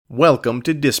Welcome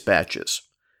to Dispatches,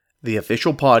 the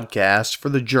official podcast for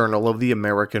the Journal of the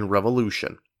American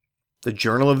Revolution. The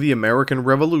Journal of the American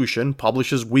Revolution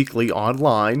publishes weekly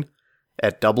online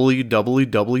at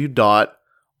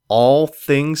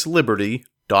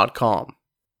www.allthingsliberty.com.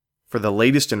 For the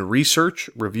latest in research,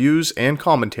 reviews, and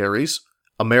commentaries,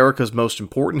 America's most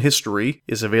important history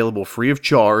is available free of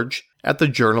charge at the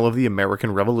Journal of the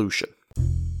American Revolution.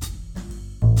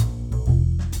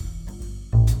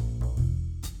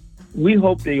 We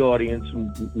hope the audience,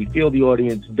 and we feel the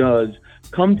audience does,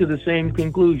 come to the same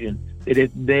conclusion, that if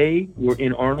they were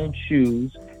in Arnold's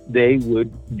shoes, they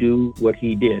would do what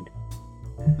he did.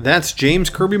 That's James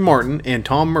Kirby Martin and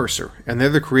Tom Mercer, and they're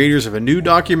the creators of a new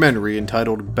documentary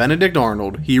entitled Benedict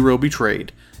Arnold, Hero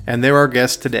Betrayed, and they're our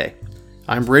guests today.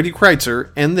 I'm Brady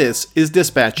Kreitzer, and this is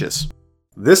Dispatches.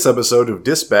 This episode of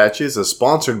Dispatches is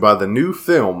sponsored by the new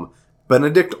film,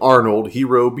 Benedict Arnold,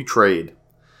 Hero Betrayed.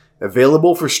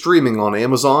 Available for streaming on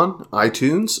Amazon,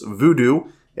 iTunes,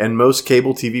 Vudu, and most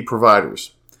cable TV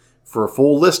providers. For a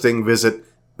full listing, visit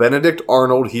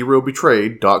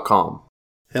BenedictArnoldHeroBetrayed.com.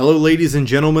 Hello, ladies and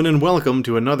gentlemen, and welcome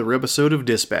to another episode of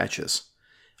Dispatches.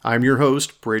 I'm your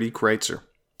host, Brady Kreitzer.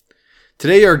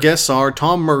 Today, our guests are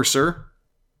Tom Mercer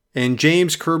and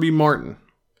James Kirby Martin,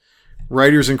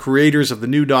 writers and creators of the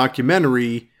new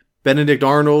documentary, Benedict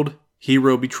Arnold,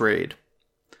 Hero Betrayed.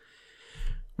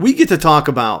 We get to talk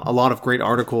about a lot of great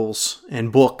articles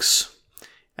and books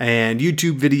and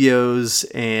YouTube videos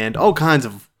and all kinds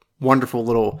of wonderful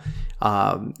little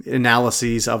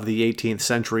analyses of the 18th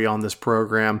century on this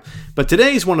program. But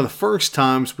today is one of the first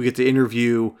times we get to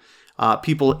interview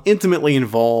people intimately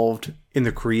involved in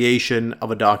the creation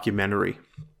of a documentary.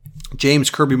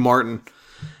 James Kirby Martin,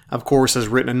 of course, has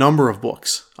written a number of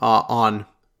books on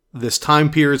this time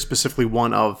period, specifically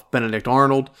one of Benedict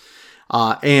Arnold,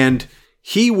 and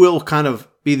he will kind of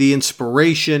be the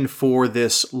inspiration for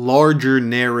this larger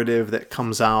narrative that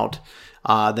comes out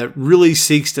that really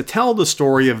seeks to tell the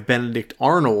story of Benedict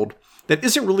Arnold that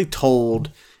isn't really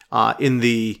told in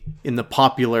the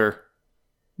popular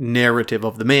narrative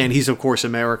of the man. He's, of course,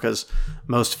 America's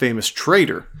most famous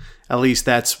traitor. At least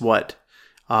that's what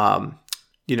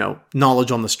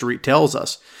knowledge on the street tells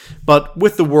us. But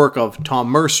with the work of Tom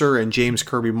Mercer and James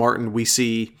Kirby Martin, we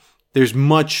see there's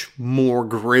much more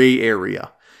gray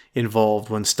area involved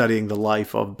when studying the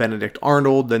life of Benedict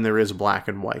Arnold than there is black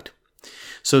and white.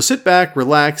 So sit back,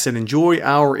 relax, and enjoy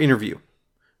our interview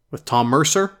with Tom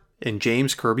Mercer and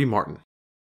James Kirby Martin.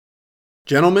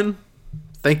 Gentlemen,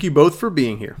 thank you both for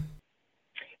being here.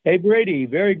 Hey, Brady,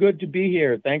 very good to be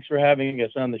here. Thanks for having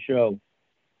us on the show.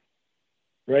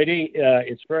 Brady,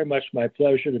 it's very much my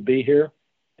pleasure to be here,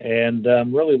 and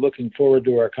I'm really looking forward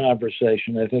to our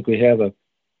conversation. I think we have a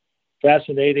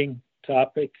fascinating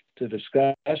topic to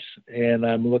discuss, and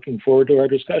I'm looking forward to our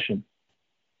discussion.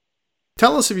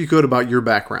 Tell us, if you could, about your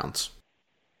backgrounds.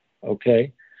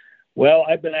 Okay. Well,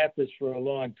 I've been at this for a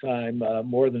long time,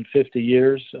 more than 50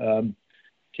 years,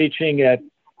 teaching at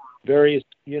various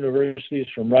universities,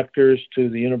 from Rutgers to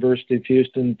the University of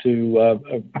Houston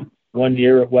to 1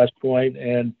 year at West Point.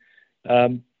 And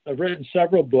I've written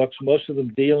several books, most of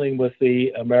them dealing with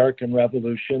the American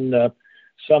Revolution.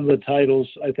 Some of the titles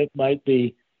I think might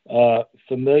be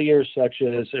familiar, such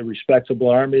as A Respectable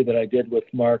Army that I did with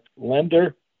Mark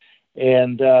Lender,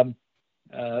 and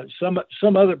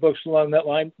some other books along that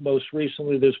line. Most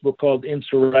recently, this book called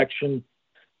Insurrection,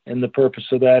 and the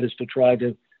purpose of that is to try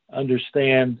to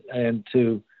understand and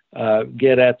to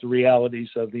get at the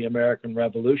realities of the American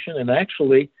Revolution. And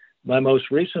actually, my most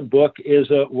recent book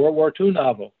is a World War II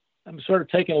novel. I'm sort of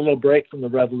taking a little break from the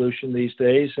Revolution these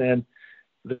days, and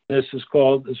this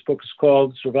book is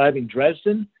called Surviving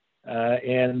Dresden,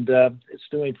 and it's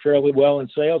doing fairly well in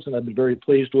sales, and I've been very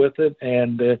pleased with it.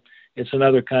 And it's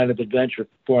another kind of adventure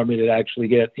for me to actually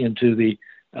get into the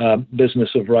business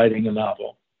of writing a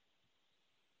novel.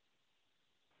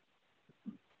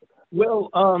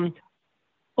 Well,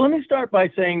 let me start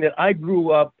by saying that I grew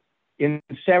up in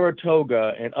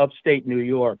Saratoga in upstate New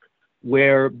York,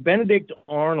 where Benedict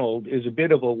Arnold is a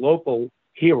bit of a local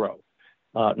hero.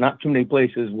 Not too many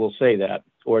places will say that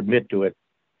or admit to it.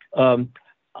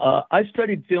 I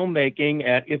studied filmmaking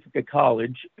at Ithaca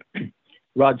College.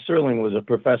 Rod Serling was a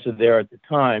professor there at the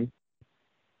time,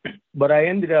 but I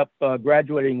ended up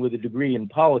graduating with a degree in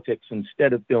politics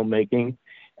instead of filmmaking,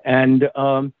 and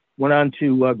went on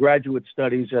to graduate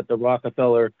studies at the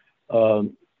Rockefeller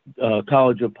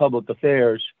College of Public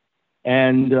Affairs,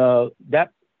 and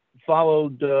that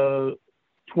followed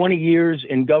 20 years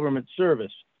in government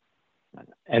service.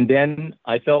 And then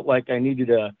I felt like I needed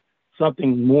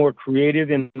something more creative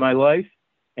in my life,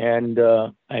 and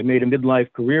I made a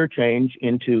midlife career change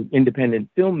into independent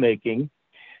filmmaking.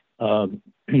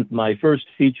 My first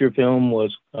feature film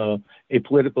was a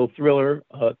political thriller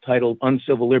titled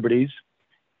Uncivil Liberties.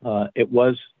 It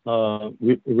was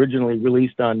originally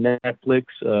released on Netflix,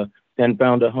 then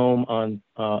found a home on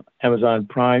Amazon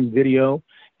Prime Video,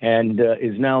 and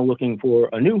is now looking for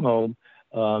a new home,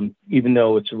 even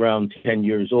though it's around 10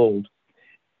 years old.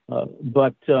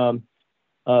 But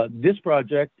this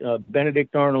project,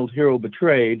 Benedict Arnold, Hero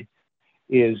Betrayed,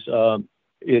 is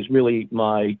really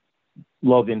my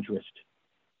love interest.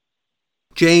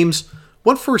 James,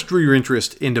 what first drew your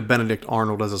interest into Benedict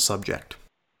Arnold as a subject?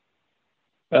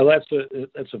 Well,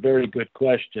 that's a very good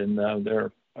question.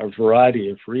 There are a variety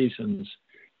of reasons.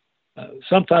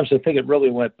 Sometimes I think it really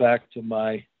went back to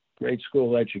my grade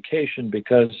school education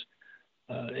because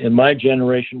in my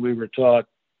generation we were taught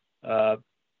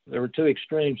there were two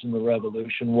extremes in the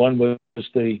Revolution. One was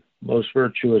the most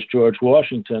virtuous George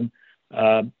Washington.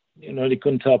 He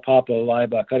couldn't tell Papa a lie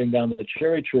about cutting down the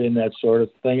cherry tree and that sort of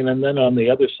thing. And then on the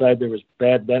other side, there was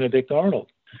bad Benedict Arnold,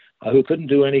 who couldn't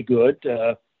do any good,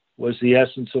 was the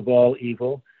essence of all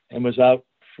evil, and was out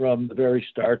from the very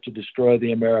start to destroy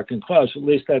the American cause. At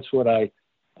least that's what I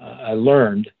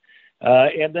learned.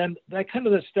 And then that kind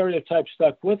of the stereotype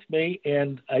stuck with me,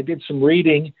 and I did some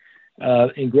reading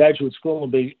in graduate school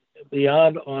and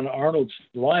beyond on Arnold's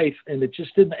life, and it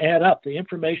just didn't add up. The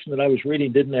information that I was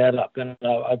reading didn't add up, and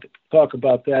I'll talk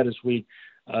about that as we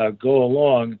go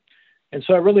along. And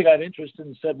so I really got interested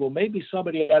and said, well, maybe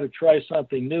somebody ought to try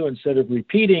something new instead of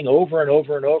repeating over and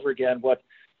over and over again what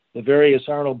the various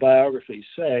Arnold biographies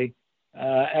say.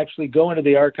 Actually go into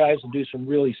the archives and do some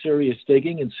really serious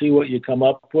digging and see what you come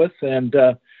up with. And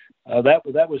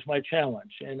that was my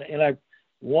challenge. And I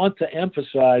want to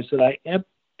emphasize that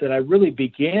I really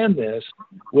began this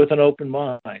with an open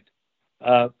mind.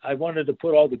 I wanted to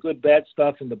put all the good, bad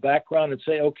stuff in the background and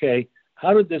say, okay,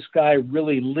 how did this guy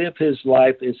really live his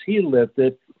life as he lived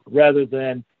it, rather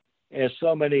than, as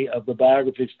so many of the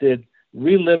biographies did,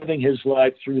 reliving his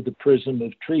life through the prism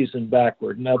of treason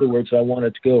backward. In other words, I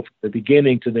wanted to go from the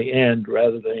beginning to the end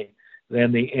rather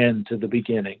than the end to the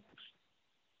beginning.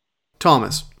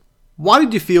 Thomas, why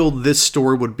did you feel this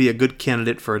story would be a good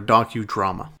candidate for a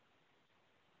docudrama?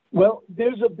 Well,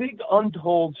 there's a big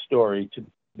untold story to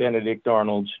Benedict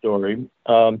Arnold's story.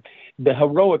 The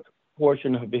heroic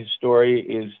portion of his story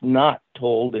is not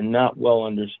told and not well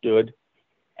understood.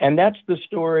 And that's the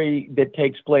story that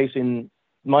takes place in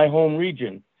my home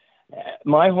region.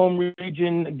 My home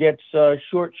region gets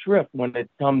short shrift when it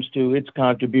comes to its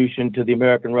contribution to the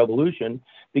American Revolution,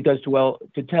 because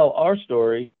to tell our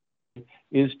story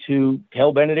is to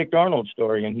tell Benedict Arnold's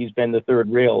story, and he's been the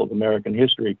third rail of American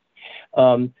history.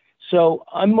 So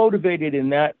I'm motivated in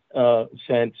that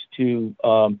sense to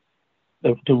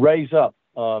raise up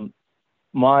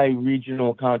my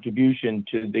regional contribution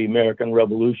to the American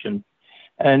Revolution.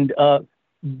 And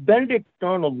Benedict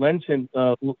Arnold lends him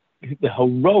the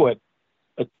heroic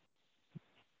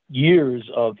years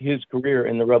of his career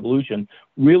in the Revolution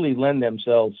really lend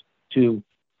themselves to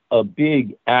a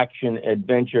big action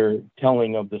adventure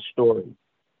telling of the story.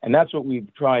 And that's what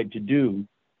we've tried to do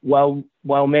while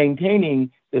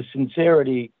maintaining the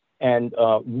sincerity and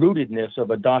rootedness of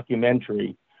a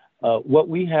documentary. What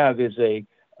we have is a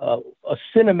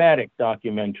cinematic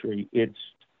documentary. It's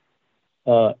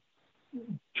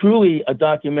truly a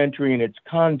documentary in its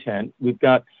content. We've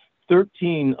got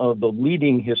 13 of the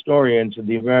leading historians of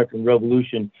the American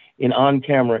Revolution in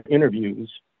on-camera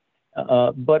interviews,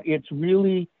 but it's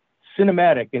really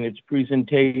cinematic in its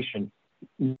presentation.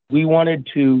 We wanted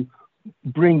to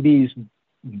bring these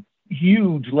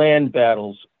huge land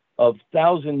battles of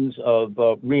thousands of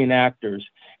reenactors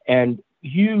and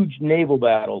huge naval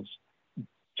battles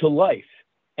to life,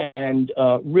 and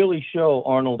really show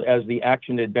Arnold as the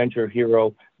action-adventure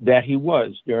hero that he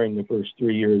was during the first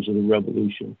 3 years of the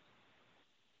Revolution.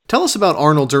 Tell us about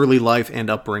Arnold's early life and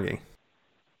upbringing.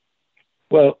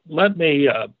 Well, let me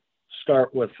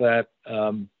start with that.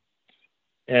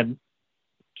 And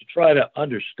to try to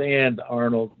understand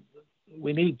Arnold,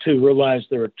 we need to realize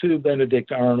there are two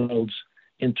Benedict Arnolds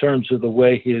in terms of the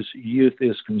way his youth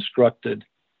is constructed.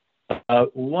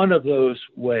 One of those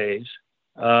ways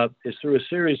is through a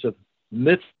series of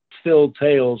myth-filled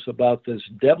tales about this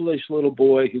devilish little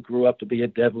boy who grew up to be a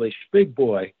devilish big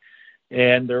boy.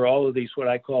 And there are all of these, what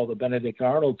I call the Benedict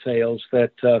Arnold tales,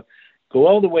 that go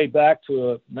all the way back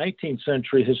to a 19th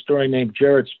century historian named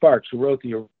Jared Sparks, who wrote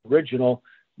the original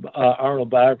Arnold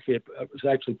biography. It was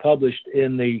actually published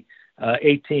in the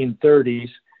 1830s.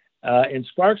 And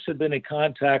Sparks had been in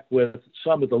contact with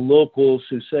some of the locals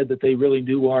who said that they really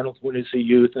knew Arnold when he was a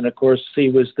youth. And of course, he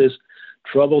was this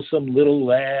troublesome little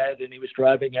lad, and he was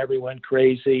driving everyone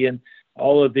crazy. And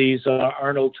all of these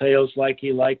Arnold tales, like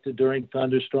he liked to, during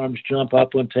thunderstorms, jump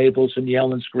up on tables and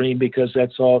yell and scream, because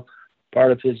that's all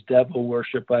part of his devil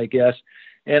worship, I guess.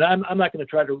 And I'm not going to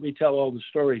try to retell all the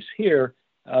stories here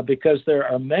because there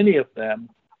are many of them.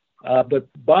 But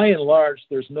by and large,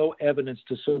 there's no evidence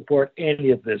to support any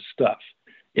of this stuff.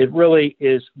 It really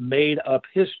is made up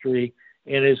history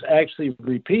and is actually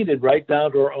repeated right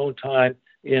down to our own time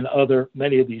in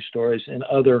many of these stories in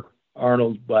other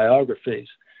Arnold biographies.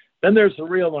 Then there's the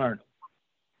real Arnold.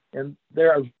 And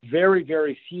there are very,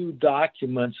 very few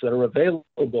documents that are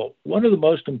available. One of the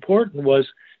most important was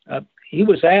he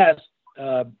was asked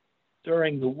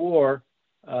during the war,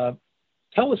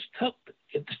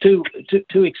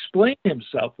 to explain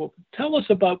himself. Well, tell us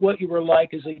about what you were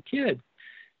like as a kid.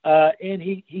 And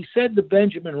he said to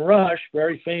Benjamin Rush,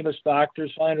 very famous doctor,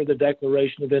 signer of the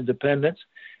Declaration of Independence,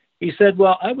 he said,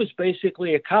 well, I was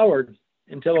basically a coward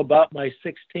until about my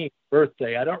 16th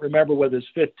birthday. I don't remember whether it's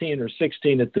 15 or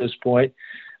 16 at this point.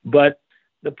 But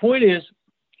the point is,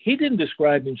 he didn't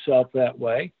describe himself that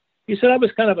way. He said, I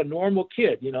was kind of a normal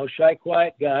kid, shy,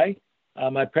 quiet guy.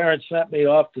 My parents sent me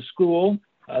off to school.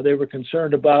 They were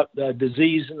concerned about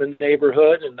disease in the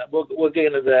neighborhood, and we'll get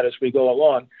into that as we go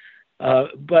along.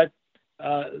 But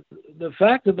the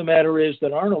fact of the matter is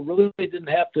that Arnold really didn't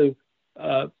have to,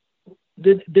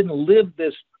 didn't live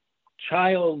this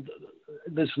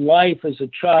life as a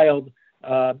child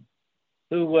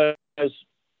who was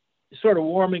sort of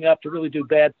warming up to really do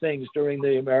bad things during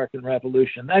the American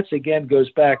Revolution. That's, again,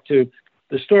 goes back to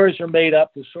the stories are made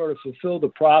up to sort of fulfill the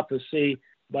prophecy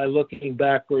by looking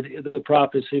backward, the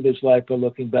prophecy of his life by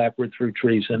looking backward through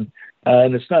treason.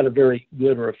 And it's not a very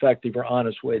good or effective or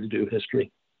honest way to do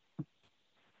history.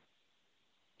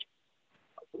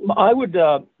 I would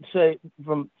say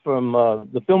from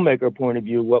the filmmaker point of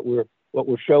view, what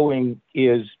we're showing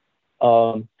is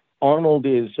Arnold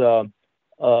is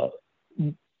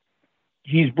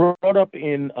he's brought up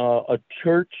in a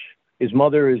church. His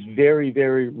mother is very,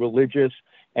 very religious,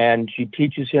 and she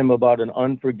teaches him about an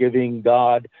unforgiving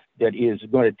God that is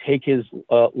going to take his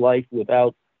life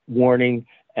without warning.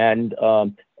 And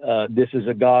this is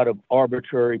a God of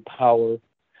arbitrary power.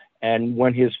 And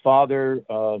when his father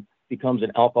becomes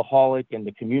an alcoholic and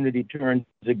the community turns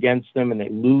against them and they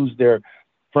lose their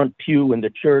front pew in the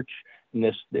church, and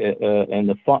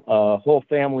the whole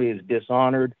family is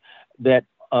dishonored, that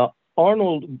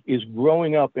Arnold is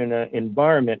growing up in an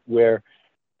environment where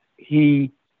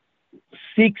he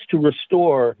seeks to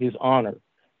restore his honor.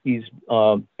 He's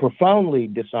profoundly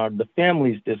dishonored. The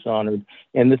family's dishonored.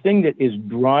 And the thing that is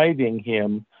driving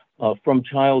him from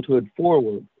childhood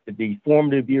forward, the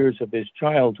formative years of his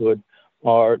childhood,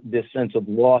 are this sense of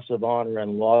loss of honor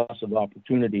and loss of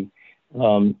opportunity.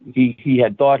 He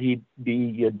had thought he'd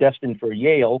be destined for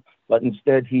Yale, but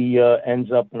instead he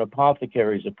ends up an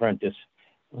apothecary's apprentice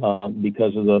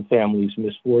because of the family's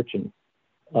misfortune.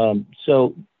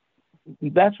 So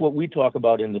that's what we talk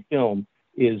about in the film,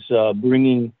 is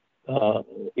bringing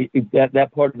that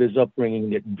part of his upbringing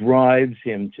that drives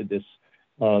him to this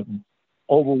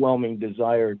overwhelming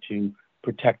desire to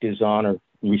protect his honor,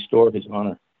 restore his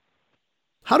honor.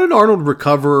 How did Arnold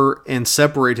recover and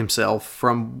separate himself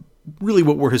from really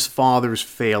what were his father's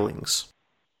failings?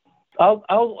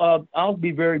 I'll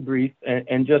be very brief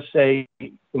and just say,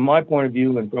 from my point of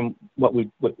view and from what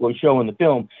we show in the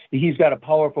film, he's got a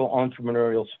powerful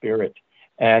entrepreneurial spirit,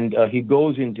 and he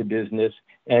goes into business,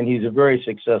 and he's a very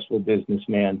successful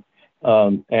businessman,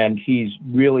 and he's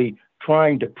really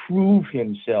trying to prove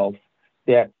himself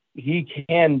that he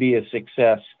can be a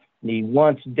success. And he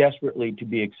wants desperately to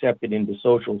be accepted into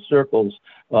social circles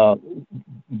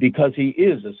because he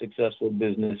is a successful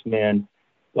businessman,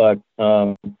 but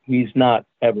he's not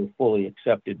ever fully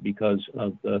accepted because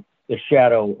of the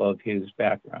shadow of his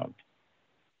background.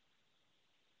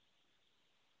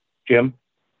 Jim?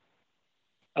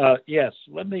 Yes,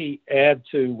 let me add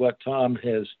to what Tom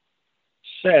has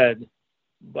said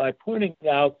by pointing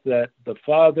out that the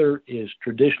father is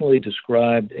traditionally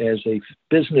described as a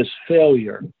business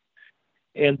failure.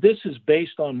 And this is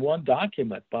based on one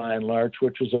document, by and large,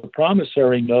 which was a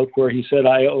promissory note where he said,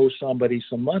 I owe somebody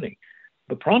some money.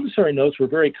 The promissory notes were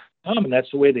very common. That's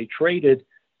the way they traded,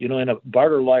 in a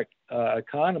barter-like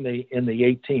economy in the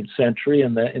 18th century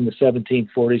and in the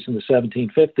 1740s and the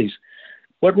 1750s.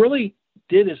 What really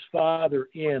did his father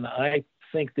in, I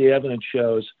think the evidence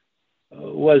shows,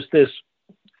 was this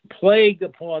plague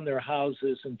upon their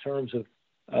houses in terms of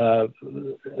a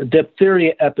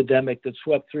diphtheria epidemic that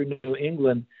swept through New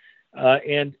England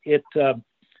and it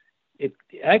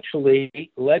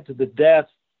actually led to the death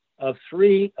of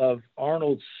three of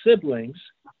Arnold's siblings,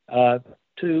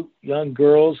 two young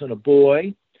girls and a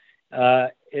boy.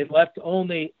 It left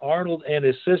only Arnold and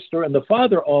his sister, and the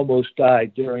father almost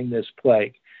died during this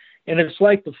plague. And it's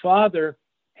like the father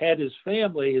had his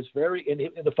family, and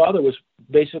the father was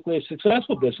basically a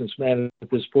successful businessman at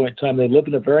this point in time. They lived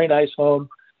in a very nice home.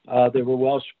 They were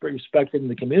well respected in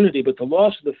the community, but the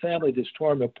loss of the family just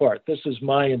tore them apart. This is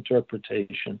my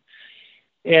interpretation.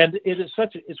 And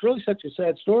it's really such a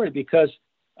sad story because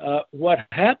what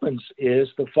happens is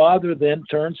the father then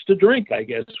turns to drink, I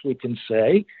guess we can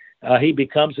say. He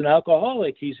becomes an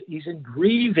alcoholic. He's in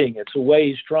grieving. It's a way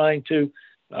he's trying to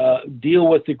deal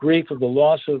with the grief of the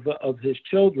loss of his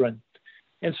children.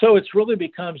 And so it's really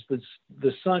becomes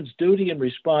the son's duty and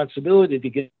responsibility to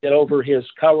get over his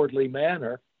cowardly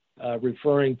manner,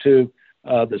 referring to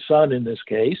the son in this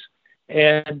case.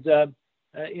 And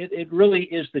it really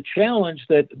is the challenge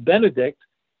that Benedict,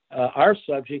 our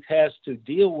subject, has to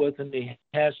deal with and he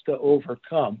has to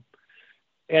overcome.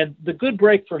 And the good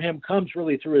break for him comes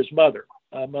really through his mother.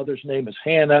 Mother's name is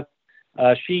Hannah.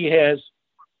 She has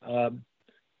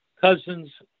cousins,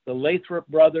 the Lathrop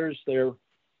brothers. They're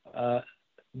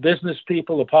business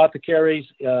people, apothecaries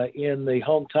in the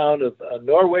hometown of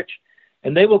Norwich.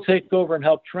 And they will take over and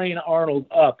help train Arnold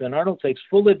up. And Arnold takes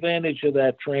full advantage of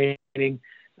that training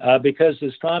because,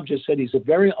 as Tom just said, he's a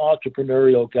very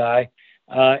entrepreneurial guy.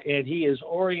 And he is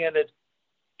oriented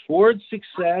towards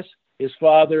success. His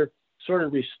father sort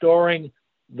of restoring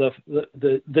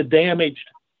the damaged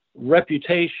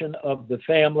reputation of the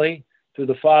family through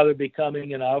the father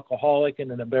becoming an alcoholic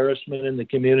and an embarrassment in the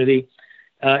community.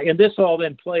 And this all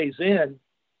then plays in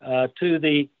to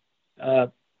the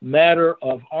matter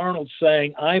of Arnold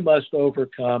saying, I must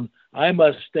overcome, I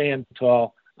must stand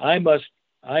tall, I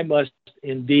must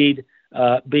indeed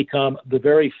become the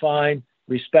very fine,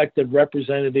 respected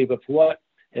representative of what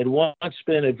had once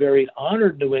been a very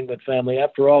honored New England family.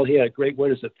 After all, he had a great,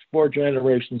 4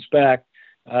 generations back.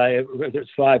 It's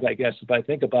 5, I guess, if I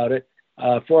think about it.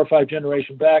 4 or 5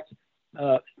 generations back,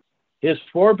 his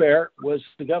forebear was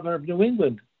the governor of New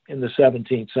England in the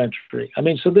 17th century. I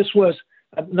mean, so this was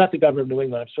not the governor of New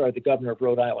England. I'm sorry, the governor of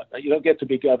Rhode Island. You don't get to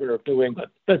be governor of New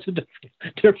England. That's a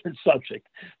different subject.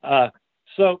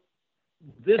 So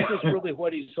this is really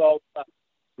what he's all about,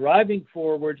 driving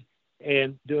forward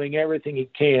and doing everything he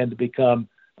can to become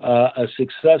a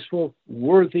successful,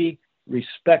 worthy,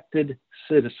 respected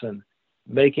citizen,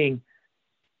 making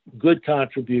good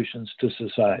contributions to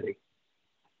society.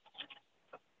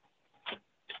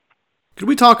 Could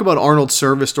we talk about Arnold's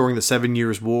service during the 7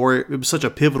 Years' War? It was such a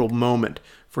pivotal moment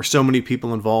for so many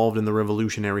people involved in the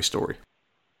revolutionary story.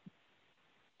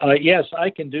 Yes, I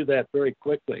can do that very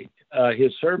quickly.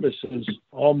 His service is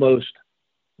almost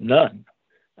none.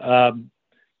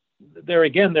 There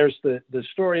again, there's the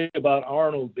story about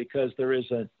Arnold because there is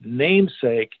a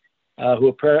namesake who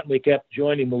apparently kept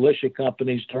joining militia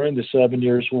companies during the 7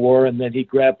 Years' War, and then he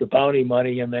grabbed the bounty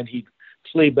money and then he'd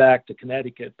flee back to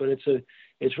Connecticut. But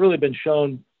it's really been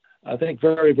shown, I think,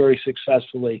 very, very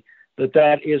successfully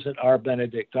that isn't our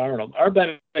Benedict Arnold. Our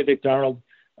Benedict Arnold,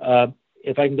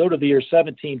 if I can go to the year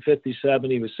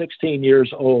 1757, he was 16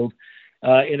 years old.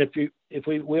 And if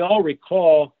we all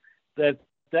recall that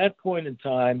that point in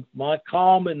time,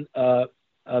 Montcalm and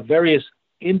various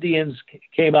Indians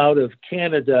came out of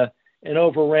Canada and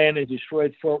overran and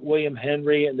destroyed Fort William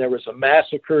Henry, and there was a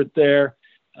massacre there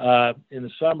in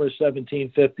the summer of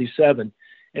 1757.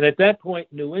 And at that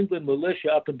point, New England militia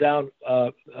up and down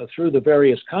through the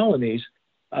various colonies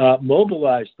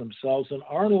mobilized themselves, and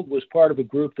Arnold was part of a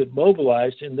group that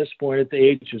mobilized in this point at the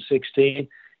age of 16,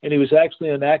 and he was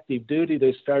actually on active duty.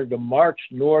 They started to march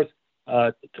north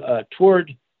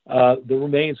toward the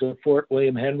remains of Fort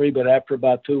William Henry, but after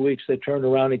about 2 weeks, they turned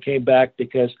around and came back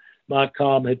because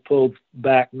Montcalm had pulled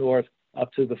back north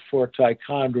up to the Fort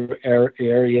Ticonderoga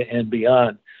area and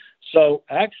beyond. So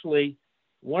actually,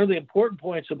 one of the important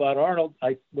points about Arnold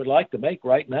I would like to make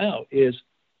right now is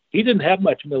he didn't have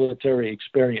much military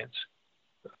experience,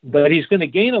 but he's going to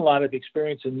gain a lot of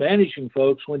experience in managing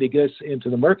folks when he gets into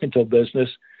the mercantile business,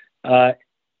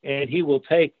 and he will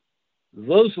take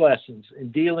those lessons in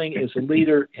dealing as a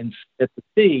leader at the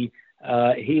sea.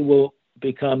 He will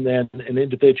become then an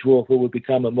individual who will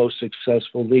become a most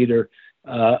successful leader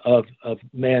of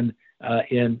men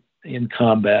in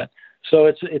combat. So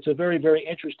it's a very, very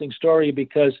interesting story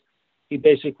because he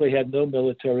basically had no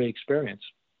military experience.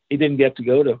 He didn't get to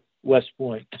go to West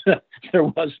Point. There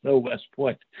was no West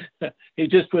Point. He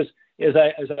just was, as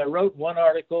I wrote in one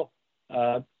article,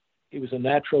 he was a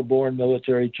natural-born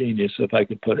military genius, if I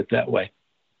could put it that way.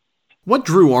 What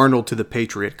drew Arnold to the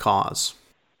Patriot cause?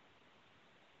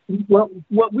 Well,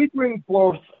 what we bring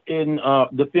forth in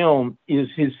the film is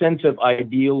his sense of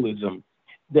idealism,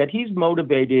 that he's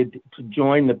motivated to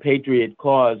join the Patriot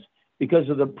cause because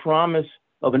of the promise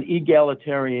of an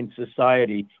egalitarian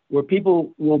society where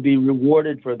people will be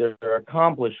rewarded for their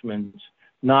accomplishments,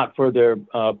 not for their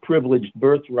privileged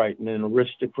birthright in an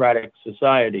aristocratic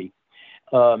society.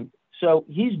 So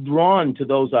he's drawn to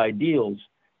those ideals.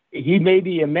 He may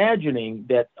be imagining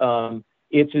that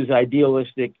it's as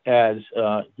idealistic as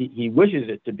he wishes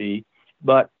it to be,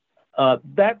 but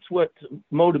that's what's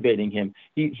motivating him.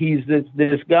 He's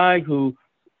this guy who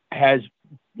has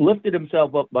lifted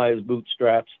himself up by his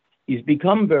bootstraps. He's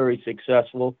become very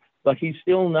successful, but he's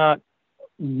still not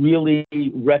really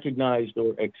recognized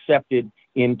or accepted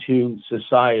into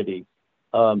society.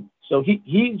 So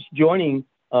he's joining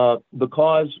the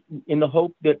cause in the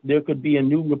hope that there could be a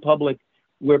new republic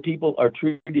where people are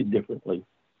treated differently.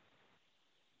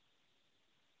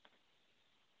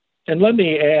 And let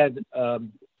me add,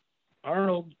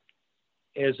 Arnold,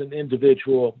 as an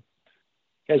individual,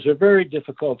 has a very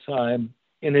difficult time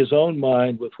in his own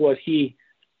mind with what he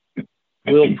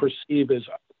will perceive as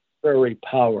arbitrary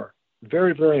power.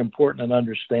 Very, very important in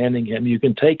understanding him. You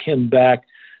can take him back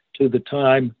to the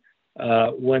time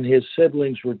when his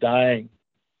siblings were dying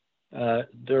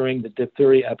during the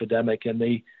diphtheria epidemic in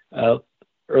the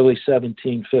early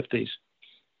 1750s.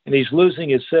 And he's losing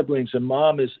his siblings, and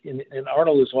and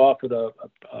Arnold is off at a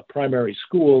primary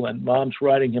school, and mom's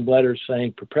writing him letters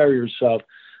saying, prepare yourself.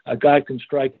 A guy can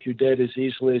strike you dead as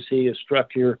easily as he has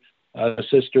struck your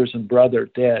sisters and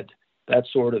brother dead, that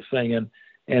sort of thing.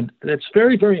 And it's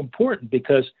very, very important,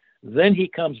 because then he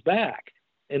comes back,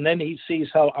 and then he sees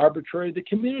how arbitrary the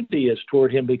community is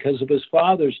toward him because of his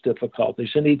father's difficulties,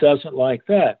 and he doesn't like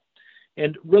that.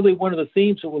 And really one of the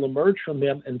themes that will emerge from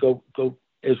him and go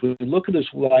as we look at his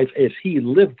life as he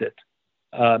lived it,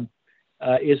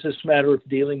 is this matter of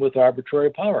dealing with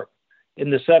arbitrary power. In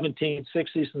the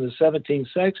 1760s and the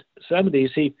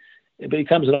 1770s, he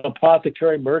becomes an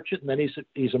apothecary merchant, and then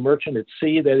he's a merchant at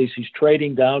sea. That is, he's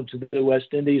trading down to the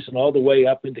West Indies and all the way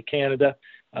up into Canada,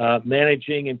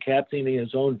 managing and captaining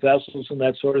his own vessels and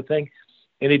that sort of thing.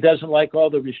 And he doesn't like all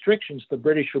the restrictions the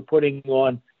British were putting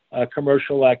on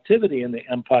commercial activity in the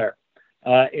empire.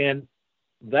 And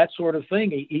that sort of thing.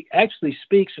 He actually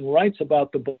speaks and writes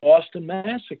about the Boston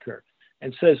Massacre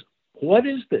and says, what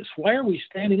is this? Why are we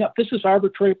standing up? This is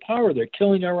arbitrary power. They're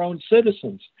killing our own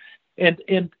citizens. And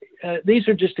these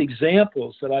are just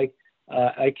examples that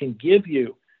I can give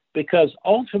you, because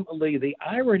ultimately the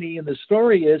irony in the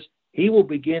story is he will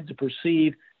begin to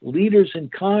perceive leaders in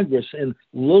Congress and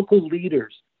local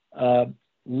leaders,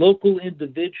 local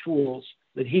individuals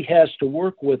that he has to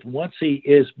work with once he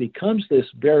becomes this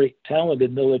very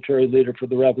talented military leader for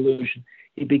the revolution.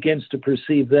 He begins to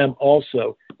perceive them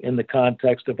also in the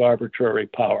context of arbitrary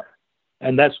power.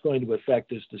 And that's going to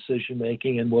affect his decision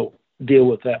making, and we'll deal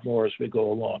with that more as we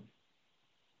go along.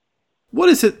 What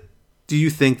is it, do you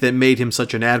think, that made him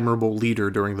such an admirable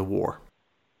leader during the war?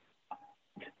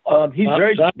 He's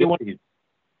very brave.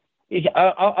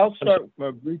 I'll start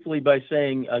briefly by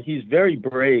saying he's very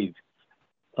brave.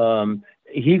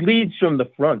 He leads from the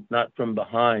front, not from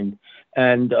behind.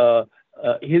 And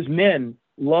his men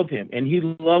love him, and he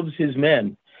loves his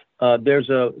men. There's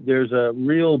a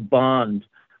real bond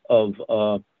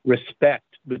of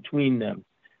respect between them.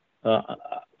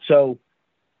 So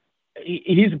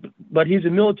he's a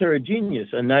military genius,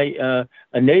 a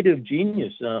native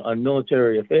genius on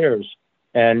military affairs,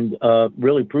 and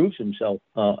really proves himself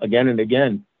again and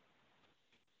again.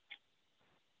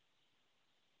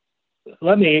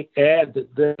 Let me add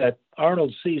that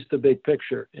Arnold sees the big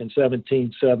picture in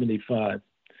 1775,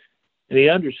 and he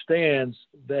understands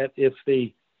that if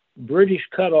the British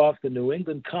cut off the New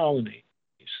England colonies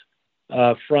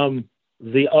from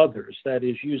the others, that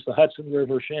is, use the Hudson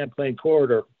River Champlain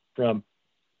corridor from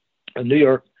New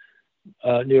York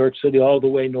City all the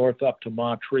way north up to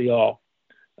Montreal,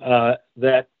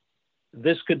 that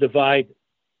this could divide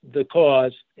the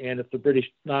cause. And if the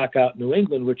British knock out New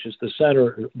England, which is the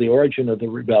center, the origin of the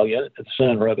rebellion, at the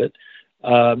center of it,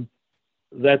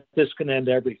 that this can end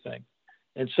everything.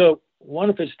 And so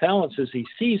one of his talents is he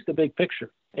sees the big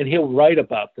picture, and he'll write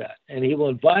about that. And he'll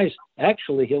advise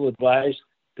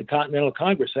the Continental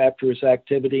Congress after his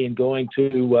activity in going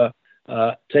to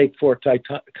take Fort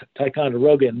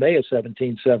Ticonderoga in May of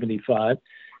 1775.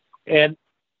 And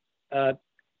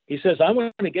he says, I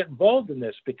want to get involved in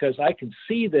this because I can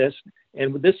see this,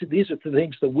 and these are the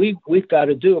things that we've got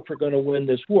to do if we're going to win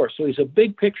this war. So he's a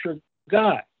big picture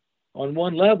guy on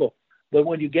one level. But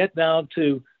when you get down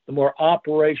to the more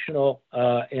operational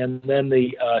and then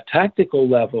the tactical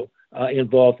level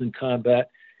involved in combat,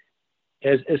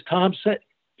 as Tom said,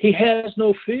 he has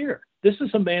no fear. This is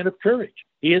a man of courage.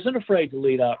 He isn't afraid to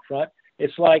lead out front.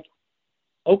 It's like,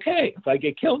 okay, if I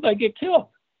get killed, I get killed.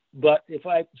 But if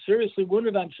I'm seriously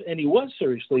wounded, and he was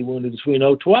seriously wounded, as we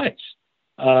know, twice,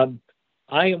 I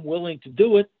am willing to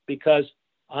do it because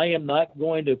I am not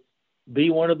going to be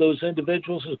one of those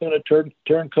individuals who's going to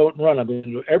turn coat and run. I'm going to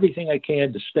do everything I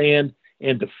can to stand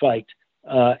and to fight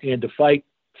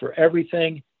for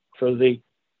everything, for the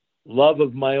love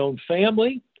of my own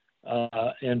family,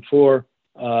 and for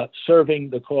serving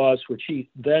the cause which he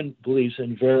then believes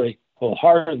in very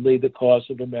wholeheartedly, the cause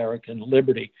of American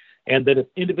liberty. And that if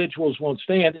individuals won't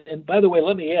stand, and by the way,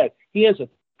 let me add, he has a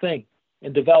thing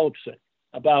and develops it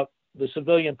about the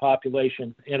civilian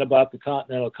population and about the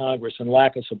Continental Congress and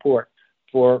lack of support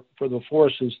for the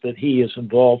forces that he is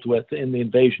involved with in the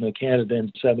invasion of Canada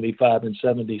in 75 and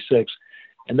 76.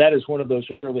 And that is one of those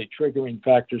early triggering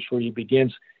factors where he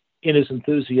begins in his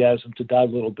enthusiasm to doubt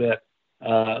a little bit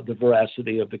the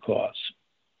veracity of the cause.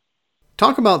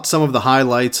 Talk about some of the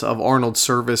highlights of Arnold's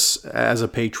service as a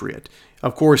patriot.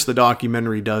 Of course, the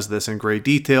documentary does this in great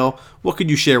detail. What could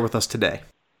you share with us today?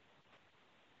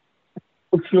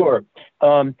 Sure.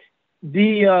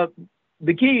 The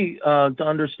key to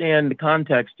understand the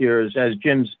context here is, as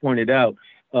Jim's pointed out,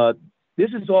 this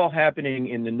is all happening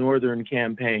in the Northern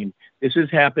Campaign. This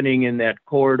is happening in that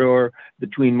corridor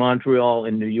between Montreal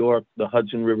and New York, the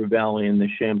Hudson River Valley and the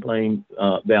Champlain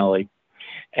Valley.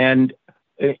 And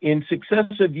in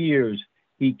successive years,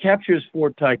 he captures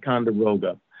Fort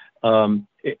Ticonderoga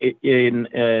in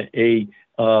a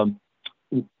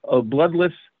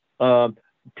bloodless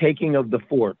taking of the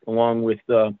fort along with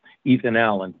Ethan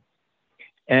Allen.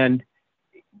 And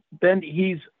then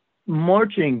he's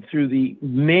marching through the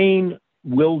Maine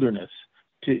wilderness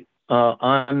to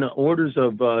on orders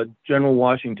of General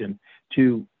Washington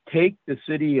to take the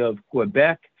city of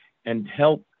Quebec and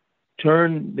help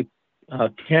turn the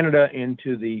Canada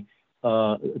into the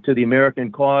to the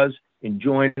American cause and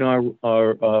join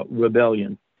our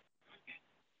rebellion.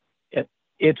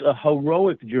 It's a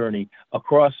heroic journey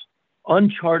across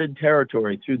uncharted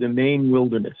territory through the Maine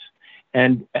wilderness.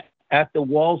 And at the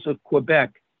walls of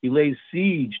Quebec, he lays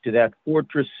siege to that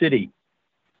fortress city.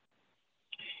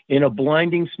 In a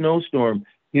blinding snowstorm,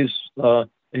 his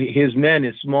men,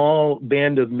 his small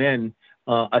band of men,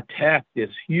 attack this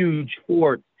huge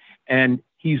fort, and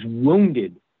he's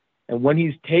wounded. And when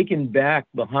he's taken back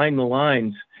behind the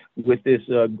lines with this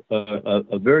a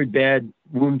very bad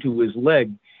wound to his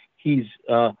leg, he's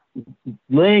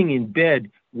laying in bed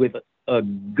with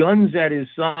guns at his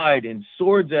side and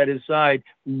swords at his side,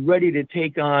 ready to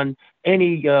take on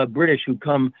any British who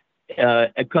come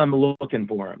looking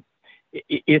for him.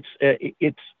 It's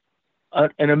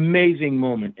an amazing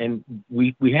moment, and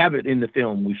we have it in the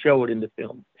film. We show it in the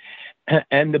film.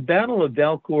 And the Battle of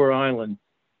Valcour Island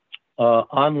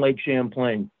on Lake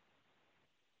Champlain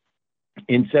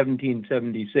in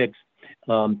 1776,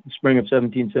 spring of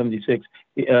 1776.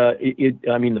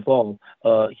 The fall.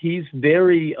 He's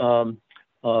very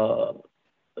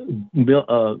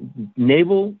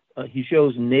naval. He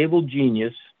shows naval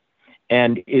genius,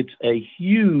 and it's a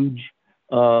huge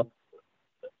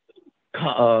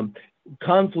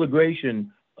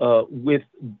conflagration with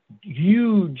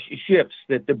huge ships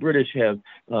that the British have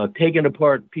taken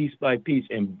apart piece by piece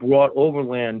and brought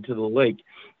overland to the lake.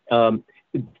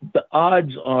 The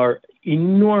odds are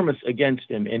enormous against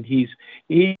him, and he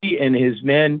and his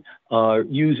men are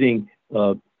using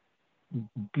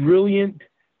brilliant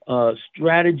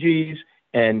strategies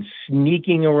and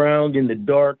sneaking around in the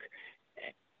dark,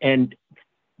 and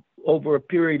over a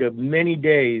period of many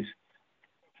days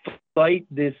fight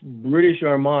this British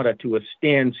armada to a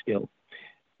standstill.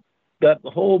 That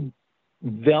whole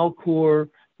Valcour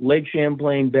Lake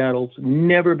Champlain battle's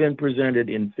never been presented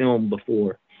in film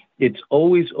before. It's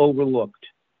always overlooked.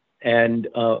 And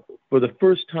for the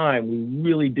first time, we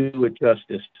really do it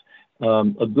justice.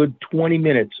 A good 20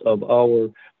 minutes of our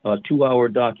 2-hour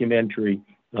documentary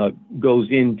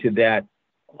goes into that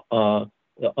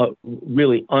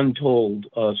really untold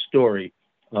story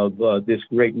of this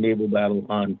great naval battle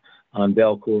on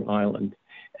Valcour Island,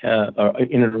 or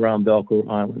in and around Valcour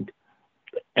Island.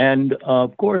 And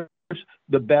of course,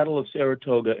 the Battle of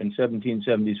Saratoga in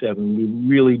 1777, we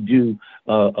really do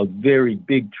a very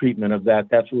big treatment of that.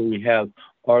 That's where we have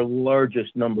our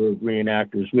largest number of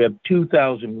reenactors. We have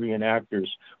 2,000 reenactors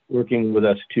working with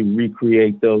us to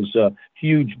recreate those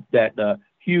huge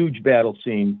battle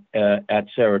scene at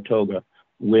Saratoga,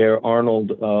 where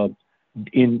Arnold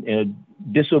in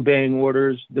disobeying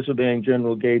orders, disobeying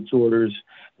General Gates' orders,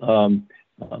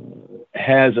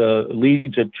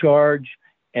 leads a charge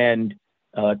and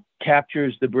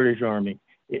captures the British Army.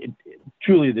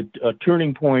 Truly a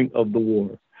turning point of the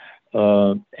war.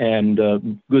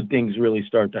 And good things really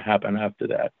start to happen after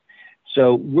that.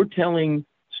 So we're telling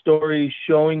stories,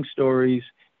 showing stories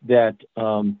that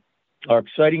are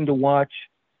exciting to watch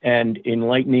and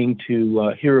enlightening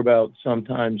to hear about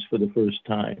sometimes for the first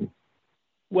time.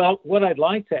 Well, what I'd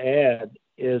like to add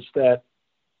is that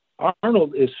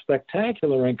Arnold is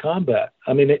spectacular in combat.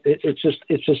 I mean, it's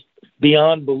just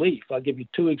beyond belief. I'll give you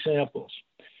two examples.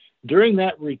 During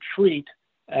that retreat,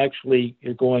 actually,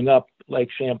 you're going up Lake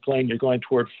Champlain, you're going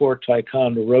toward Fort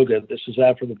Ticonderoga. This is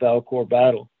after the Valcour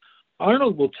battle.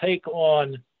 Arnold will take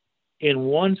on, in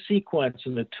one sequence,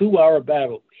 in the 2-hour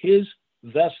battle, his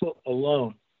vessel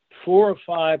alone, 4 or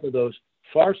 5 of those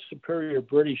far superior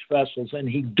British vessels, and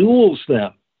he duels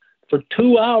them for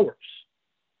 2 hours.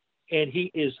 And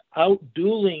he is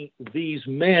out-dueling these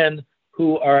men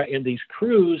who are in these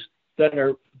crews that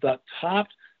are the top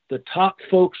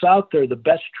folks out there, the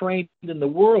best trained in the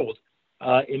world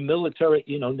in military,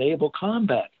 naval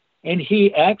combat. And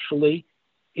he actually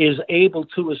is able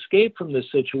to escape from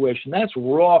this situation. That's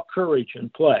raw courage in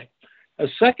play. A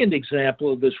second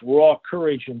example of this raw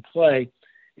courage in play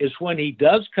is when he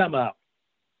does come out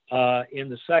in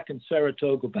the Second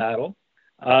Saratoga battle,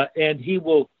 and he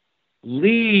will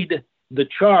lead the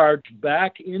charge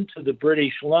back into the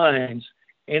British lines.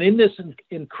 And in this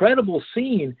incredible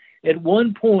scene, at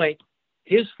one point,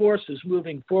 his force is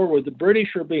moving forward. The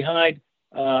British are behind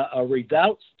a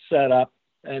redoubt setup,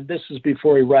 and this is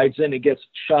before he rides in and gets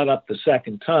shot up the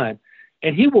second time.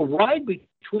 And he will ride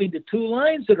between the two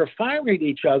lines that are firing at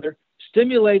each other,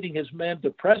 stimulating his men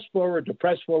to press forward, to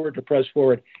press forward, to press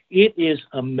forward. It is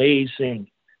amazing.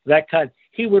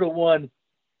 He would have won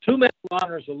 2 medal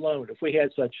honors alone if we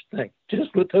had such a thing,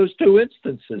 just with those 2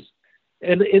 instances.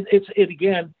 And it's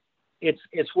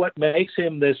what makes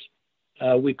him this.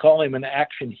 We call him an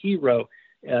action hero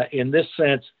in this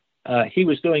sense. He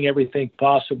was doing everything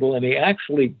possible, and he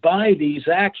actually, by these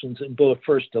actions, in both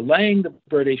first delaying the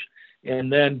British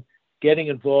and then getting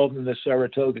involved in the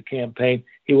Saratoga campaign,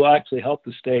 he will actually help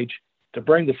the stage to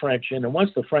bring the French in. And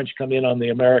once the French come in on the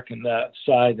American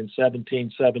side in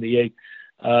 1778,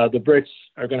 the Brits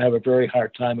are going to have a very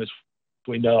hard time, as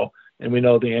we know, and we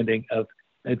know the ending of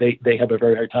they have a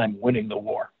very hard time winning the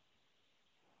war.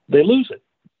 They lose it.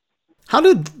 How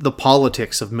did the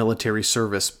politics of military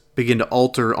service begin to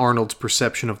alter Arnold's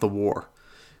perception of the war?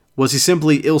 Was he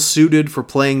simply ill-suited for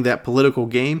playing that political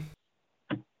game?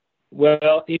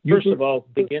 Well, he first of all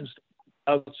begins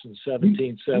out in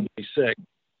 1776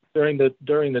 during the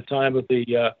time of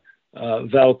the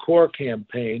Valcour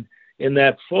campaign. In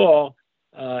that fall,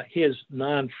 his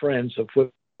non-friends, of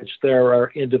which there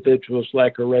are individuals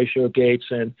like Horatio Gates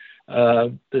and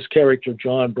this character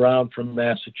John Brown from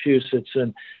Massachusetts,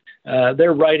 and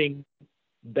they're writing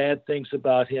bad things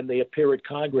about him. They appear at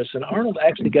Congress, and Arnold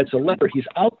actually gets a letter. He's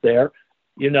out there,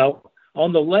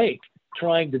 on the lake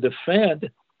trying to defend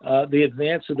the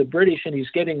advance of the British, and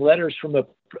he's getting letters from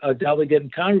a delegate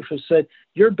in Congress who said,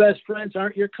 "Your best friends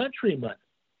aren't your countrymen."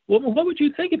 Well, what would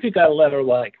you think if you got a letter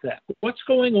like that? What's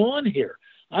going on here?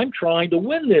 I'm trying to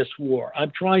win this war.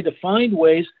 I'm trying to find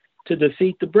ways to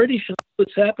defeat the British, and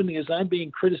what's happening is I'm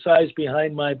being criticized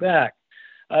behind my back.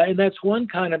 And that's one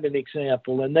kind of an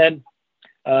example. And then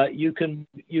you can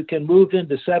move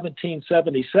into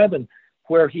 1777,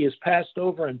 where he is passed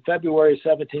over in February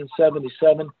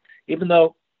 1777, even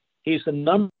though he's the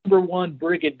number 1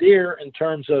 brigadier in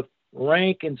terms of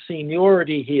rank and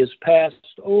seniority. He is passed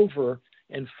over,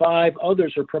 and 5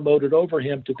 others are promoted over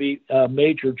him to be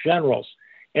major generals.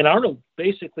 And Arnold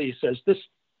basically says, this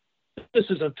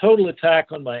is a total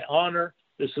attack on my honor.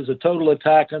 This is a total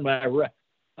attack on my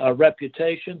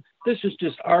reputation. This is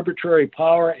just arbitrary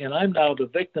power, and I'm now the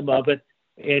victim of it.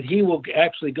 And he will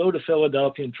actually go to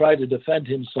Philadelphia and try to defend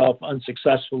himself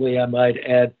unsuccessfully, I might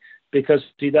add, because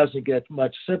he doesn't get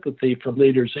much sympathy from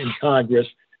leaders in Congress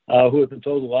who have been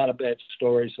told a lot of bad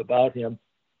stories about him,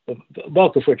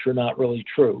 both of which are not really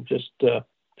true, just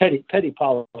petty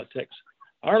politics.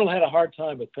 Arnold had a hard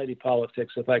time with petty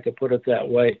politics, if I could put it that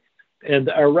way. And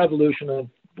our revolution,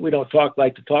 we don't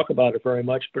like to talk about it very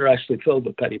much, but are actually filled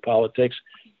with petty politics.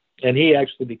 And he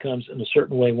actually becomes, in a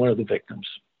certain way, one of the victims.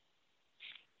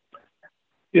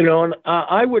 And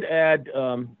I would add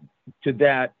to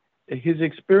that, his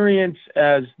experience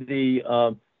as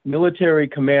the military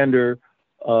commander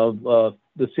of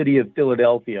the city of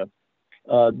Philadelphia.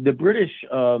 The British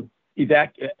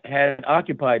had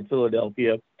occupied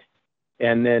Philadelphia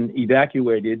and then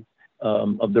evacuated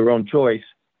of their own choice,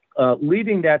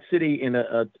 leaving that city in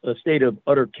a state of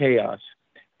utter chaos.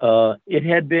 It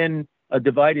had been a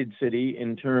divided city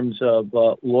in terms of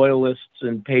loyalists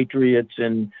and patriots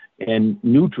and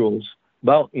neutrals,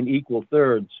 about in equal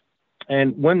thirds.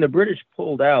 And when the British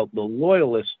pulled out, the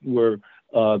loyalists were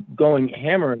going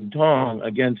hammer and tong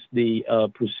against the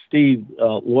perceived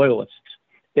loyalists.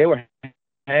 They were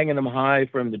hanging them high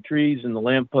from the trees and the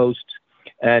lampposts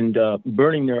and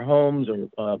burning their homes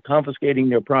or confiscating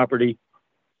their property.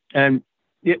 And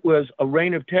it was a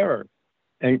reign of terror.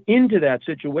 And into that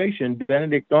situation,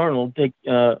 Benedict Arnold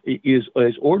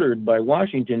is ordered by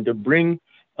Washington to bring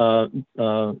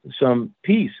some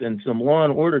peace and some law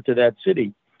and order to that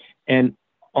city. And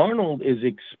Arnold is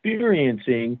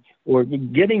experiencing or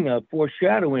getting a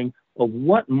foreshadowing of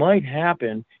what might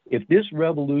happen if this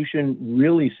revolution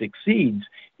really succeeds.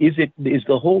 Is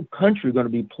the whole country going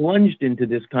to be plunged into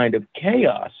this kind of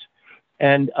chaos?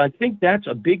 And I think that's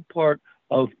a big part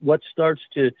of what starts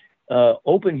to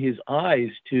open his eyes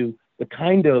to the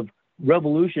kind of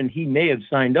revolution he may have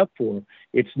signed up for.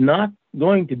 It's not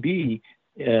going to be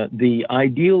the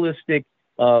idealistic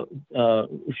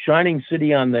shining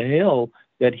city on the hill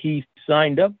that he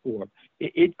signed up for.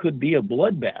 It could be a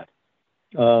bloodbath.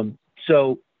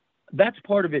 So that's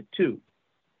part of it too.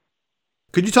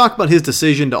 Could you talk about his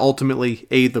decision to ultimately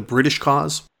aid the British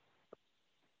cause?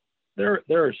 There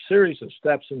are a series of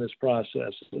steps in this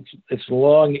process. It's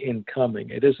long in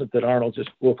coming. It isn't that Arnold just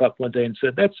woke up one day and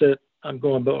said, "That's it, I'm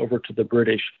going over to the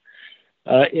British."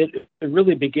 It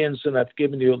really begins, and I've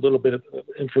given you a little bit of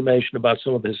information about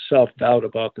some of his self-doubt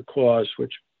about the cause,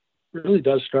 which really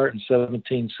does start in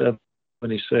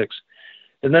 1776.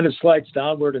 And then it slides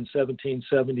downward in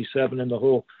 1777 in the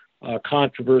whole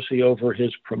controversy over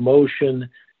his promotion.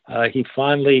 He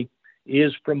finally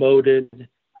is promoted.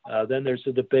 Then there's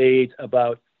a debate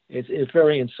about, it's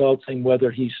very insulting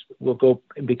whether he will go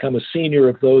and become a senior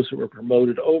of those who were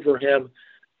promoted over him.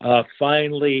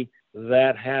 Finally,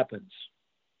 that happens.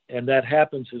 And that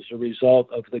happens as a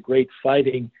result of the great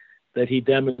fighting that he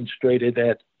demonstrated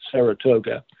at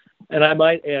Saratoga. And I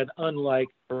might add, unlike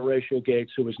Horatio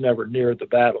Gates, who was never near the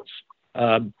battles,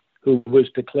 who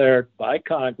was declared by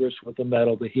Congress with the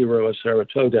medal the hero of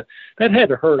Saratoga, that had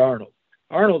to hurt Arnold.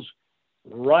 Arnold's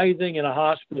writhing in a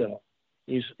hospital.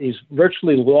 He's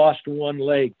virtually lost one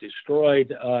leg,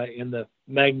 destroyed in the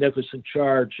magnificent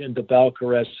charge into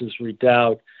Balcarres's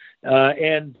redoubt.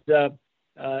 Anyway,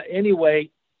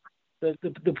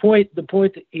 the point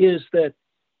is that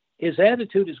his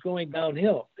attitude is going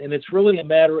downhill, and it's really a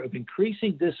matter of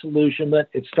increasing disillusionment.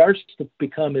 It starts to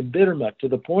become embitterment to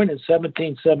the point in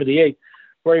 1778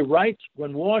 where he writes,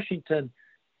 when Washington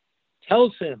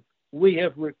tells him, "We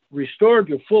have restored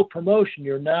your full promotion.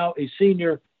 You're now a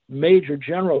senior major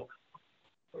general."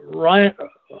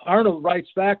 Arnold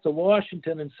writes back to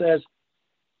Washington and says,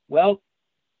 "Well,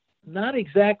 not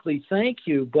exactly thank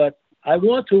you, but I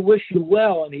want to wish you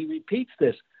well." And he repeats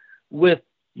this, "with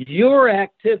your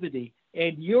activity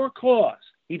and your cause."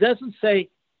 He doesn't say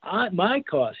my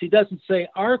cause. He doesn't say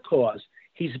our cause.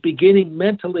 He's beginning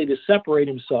mentally to separate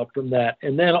himself from that.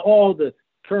 And then all the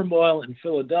turmoil in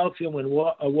Philadelphia when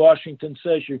Washington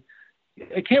says,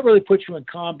 I can't really put you in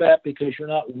combat because you're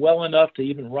not well enough to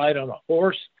even ride on a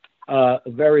horse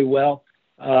very well.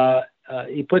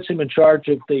 He puts him in charge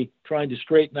of trying to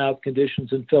straighten out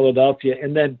conditions in Philadelphia.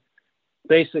 And then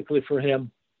basically for him,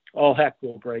 all heck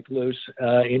will break loose.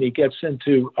 And he gets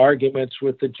into arguments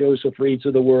with the Joseph Reeds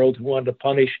of the world who wanted to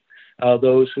punish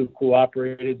those who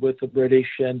cooperated with the British.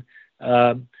 And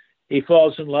he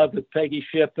falls in love with Peggy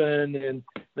Shippen. And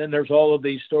then there's all of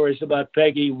these stories about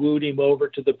Peggy wooed him over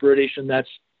to the British. And that's,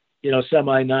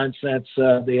 semi-nonsense.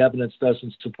 The evidence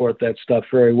doesn't support that stuff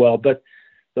very well. But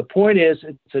the point is,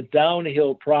 it's a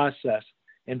downhill process.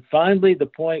 And finally, the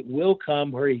point will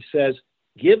come where he says,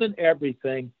 given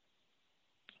everything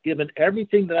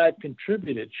that I've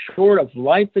contributed, short of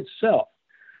life itself,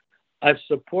 I've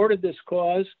supported this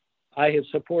cause. I have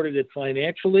supported it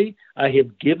financially. I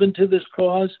have given to this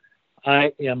cause.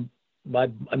 My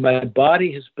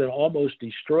body has been almost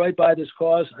destroyed by this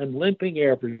cause. I'm limping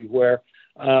everywhere.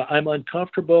 I'm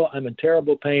uncomfortable. I'm in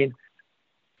terrible pain.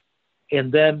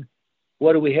 And then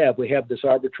what do we have? We have this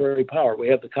arbitrary power. We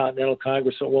have the Continental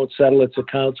Congress that won't settle its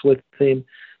accounts with him.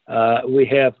 We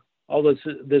have all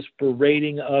this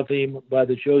berating of him by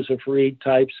the Joseph Reed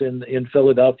types in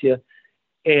Philadelphia,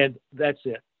 and that's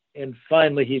it. And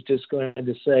finally, he's just going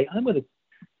to say,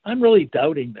 I'm really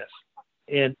doubting this.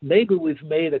 And maybe we've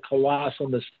made a colossal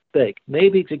mistake.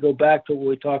 Maybe, to go back to what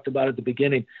we talked about at the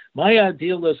beginning, my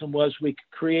idealism was we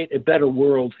could create a better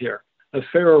world here, a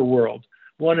fairer world,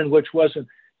 one in which wasn't,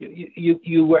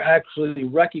 you were actually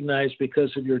recognized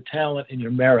because of your talent and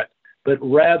your merit, but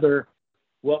rather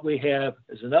what we have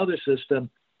is another system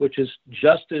which is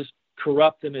just as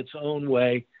corrupt in its own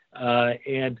way,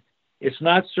 and it's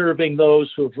not serving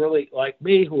those who have really, like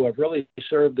me, who have really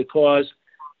served the cause,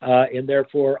 and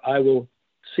therefore I will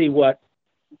see what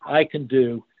I can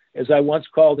do. As I once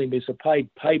called him, he's a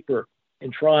Pied Piper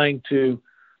in trying to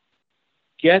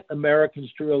get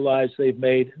Americans to realize they've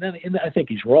made, and I think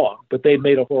he's wrong, but they've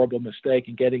made a horrible mistake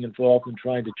in getting involved in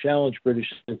trying to challenge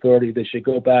British authority. They should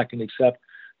go back and accept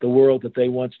the world that they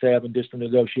wants to have and just to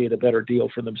negotiate a better deal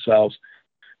for themselves,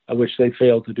 which they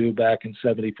failed to do back in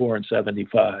 74 and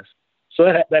 75.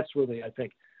 So that's really, I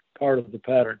think, part of the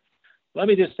pattern. Let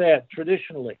me just add,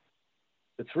 traditionally,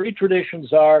 the three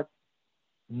traditions are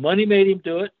money made him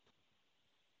do it,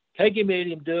 Peggy made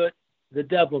him do it, the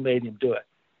devil made him do it.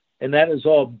 And that is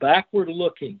all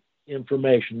backward-looking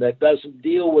information that doesn't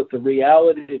deal with the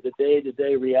reality, the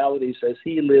day-to-day realities as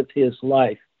he lived his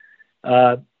life.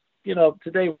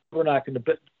 Today we're not going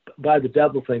to buy the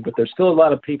devil thing, but there's still a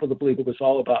lot of people that believe it was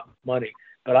all about money.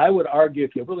 But I would argue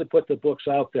if you really put the books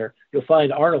out there, you'll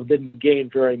find Arnold didn't gain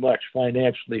very much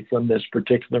financially from this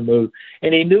particular move.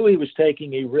 And he knew he was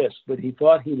taking a risk, but he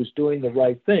thought he was doing the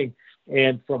right thing.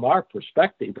 And from our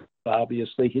perspective,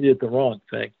 obviously, he did the wrong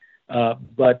thing.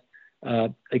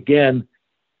 Again,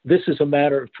 this is a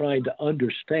matter of trying to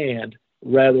understand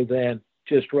rather than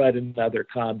just write another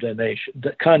condemnation,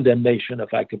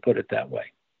 if I could put it that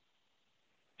way.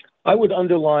 I would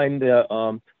underline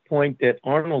the point that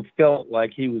Arnold felt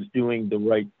like he was doing the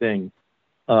right thing.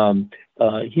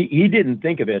 He didn't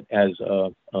think of it as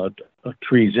a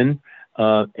treason.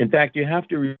 In fact, you have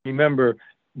to remember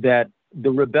that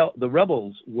the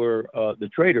rebels were the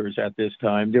traitors at this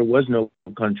time. There was no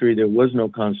country, there was no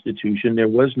constitution, there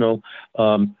was no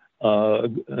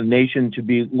a nation to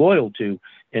be loyal to.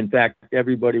 In fact,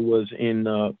 everybody was in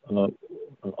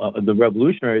the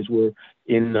revolutionaries were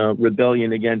in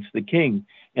rebellion against the king,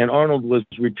 and Arnold was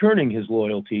returning his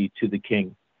loyalty to the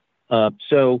king.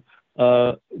 So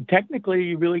technically,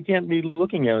 you really can't be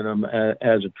looking at him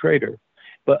as a traitor.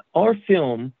 But our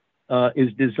film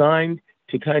is designed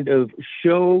to kind of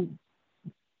show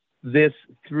this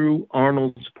through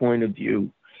Arnold's point of view.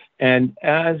 And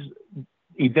as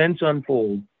events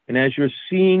unfold, and as you're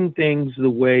seeing things the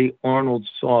way Arnold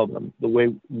saw them, the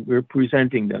way we're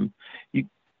presenting them,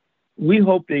 we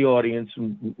hope the audience,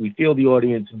 and we feel the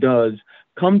audience does,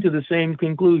 come to the same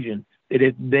conclusion, that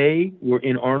if they were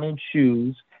in Arnold's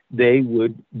shoes, they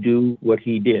would do what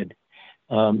he did.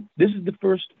 This is the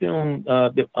first film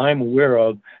that I'm aware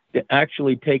of that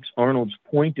actually takes Arnold's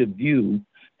point of view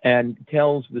and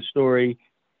tells the story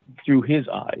through his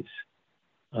eyes.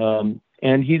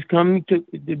 And he's coming to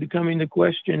becoming the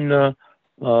question,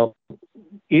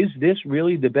 is this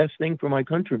really the best thing for my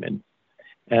countrymen?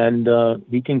 And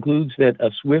he concludes that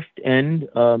a swift end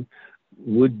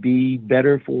would be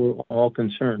better for all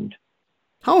concerned.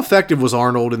 How effective was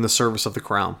Arnold in the service of the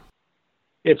crown?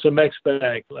 It's a mixed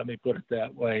bag, let me put it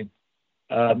that way.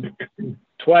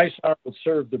 Twice Arnold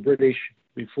served the British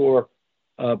before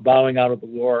bowing out of the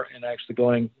war and actually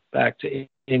going back to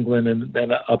England and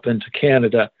then up into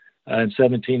Canada in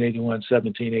 1781,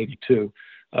 1782.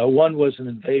 One was an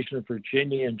invasion of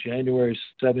Virginia in January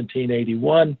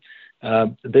 1781.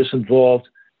 This involved,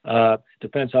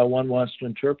 depends how one wants to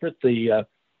interpret, the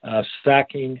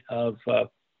sacking of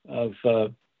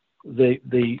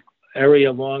the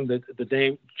area along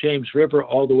the James River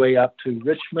all the way up to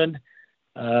Richmond.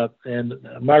 And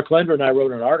Mark Lender and I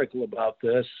wrote an article about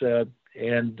this,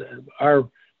 and our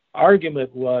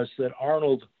argument was that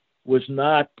Arnold was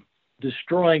not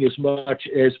destroying as much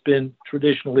as been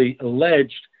traditionally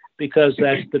alleged, because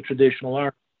that's the traditional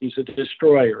Arnold. He's a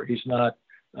destroyer. He's not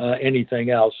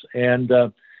anything else. And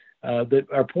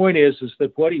our point is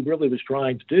that what he really was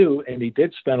trying to do, and he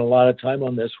did spend a lot of time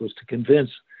on this, was to convince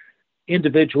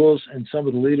individuals and some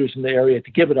of the leaders in the area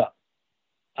to give it up.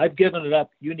 I've given it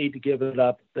up. You need to give it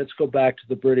up. Let's go back to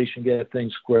the British and get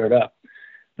things squared up.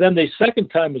 Then the second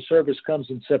time of service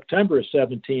comes in September of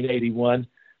 1781.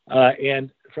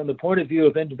 And from the point of view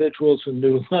of individuals in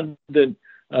New London,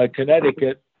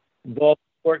 Connecticut, involved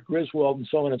in Fort Griswold and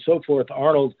so on and so forth,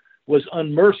 Arnold was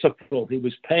unmerciful. He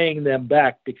was paying them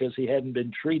back because he hadn't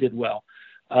been treated well.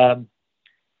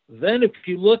 Then if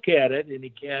you look at it, and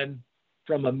again,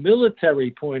 from a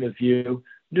military point of view,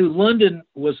 New London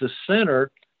was a center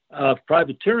of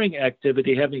privateering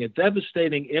activity having a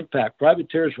devastating impact.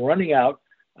 Privateers running out,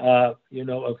 of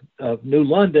New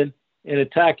London and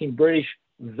attacking British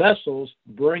vessels,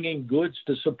 bringing goods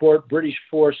to support British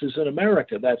forces in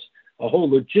America. That's a whole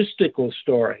logistical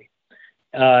story.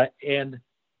 And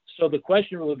So the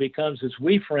question really becomes, as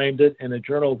we framed it in a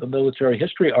Journal of the Military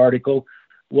History article,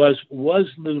 was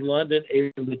New London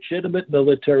a legitimate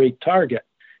military target?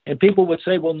 And people would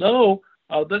say, well, no,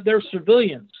 they're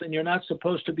civilians, and you're not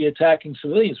supposed to be attacking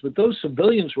civilians. But those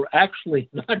civilians were actually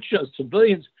not just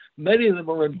civilians. Many of them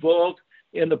were involved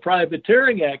in the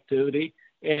privateering activity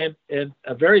and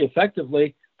very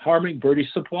effectively harming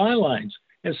British supply lines.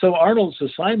 And so Arnold's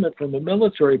assignment from a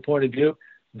military point of view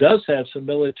does have some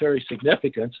military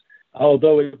significance,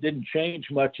 although it didn't change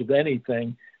much of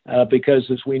anything because,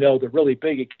 as we know, the really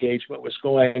big engagement was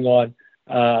going on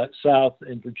south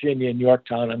in Virginia and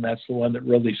Yorktown, and that's the one that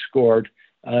really scored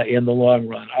in the long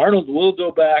run. Arnold will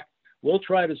go back, will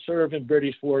try to serve in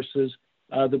British forces.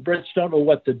 The Brits don't know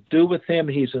what to do with him.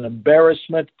 He's an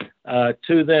embarrassment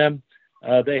to them.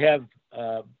 They have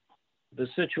the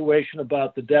situation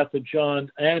about the death of John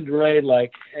André,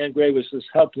 like André was this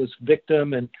helpless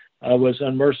victim and was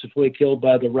unmercifully killed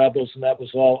by the rebels, and that was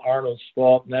all Arnold's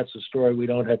fault, and that's a story we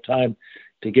don't have time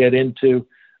to get into.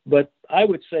 But I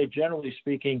would say, generally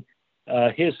speaking,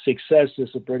 his success as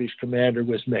a British commander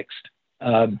was mixed.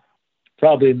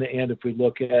 Probably in the end, if we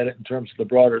look at it in terms of the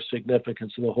broader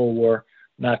significance of the whole war,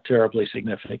 not terribly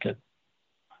significant.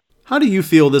 How do you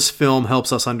feel this film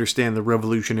helps us understand the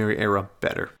Revolutionary Era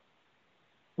better?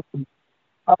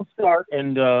 I'll start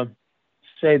and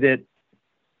say that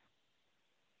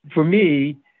for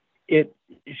me, it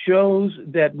shows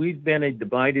that we've been a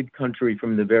divided country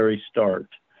from the very start.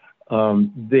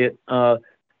 That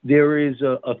there is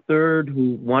a third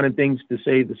who wanted things to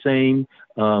stay the same,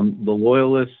 the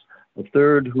loyalists, a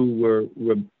third who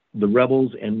were the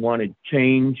rebels and wanted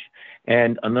change,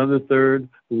 and another third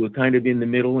who were kind of in the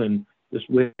middle and just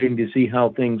waiting to see how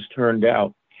things turned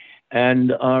out.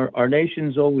 And our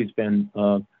nation's always been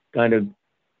kind of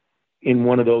in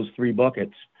one of those three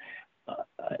buckets.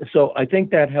 So I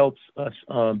think that helps us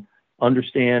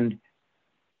understand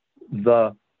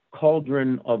the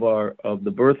cauldron of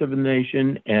the birth of a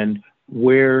nation and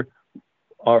where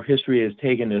our history has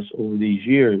taken us over these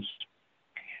years.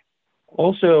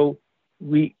 Also,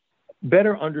 we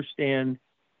better understand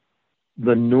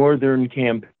the Northern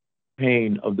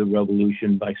campaign of the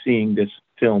Revolution by seeing this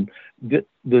film.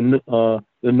 The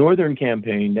Northern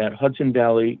campaign, that Hudson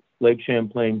Valley, Lake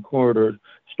Champlain corridor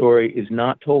story, is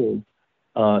not told.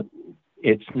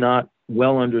 It's not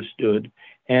well understood.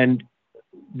 And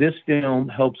this film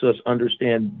helps us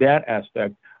understand that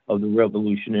aspect of the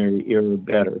Revolutionary Era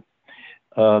better.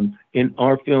 In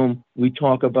our film, we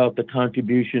talk about the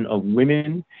contribution of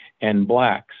women and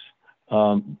blacks,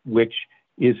 which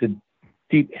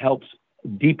helps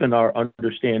deepen our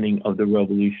understanding of the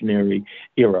Revolutionary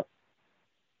Era.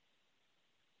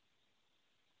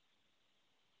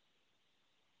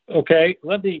 Okay,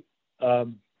 let me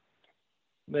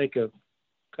make a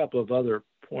couple of other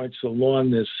points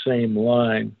along this same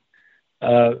line.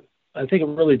 I think it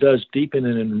really does deepen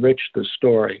and enrich the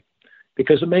story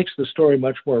because it makes the story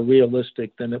much more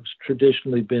realistic than it's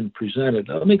traditionally been presented.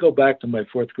 Now, let me go back to my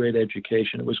fourth grade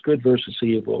education. It was good versus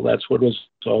evil. That's what it was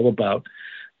all about.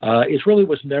 It really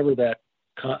was never that.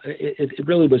 It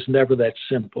really was never that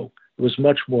simple. It was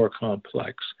much more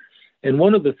complex. And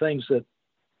one of the things that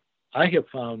I have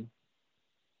found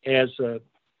as a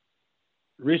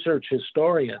research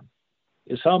historian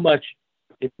is how much,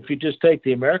 if you just take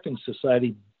the American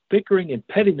society, bickering and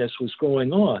pettiness was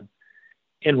going on.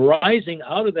 And rising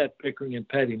out of that bickering and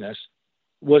pettiness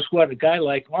was what a guy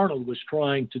like Arnold was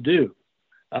trying to do.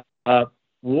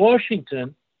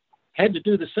 Washington had to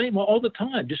do the same all the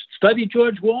time. Just study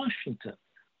George Washington,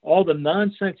 all the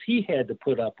nonsense he had to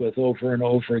put up with over and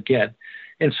over again.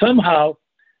 And somehow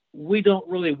we don't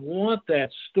really want that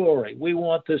story. We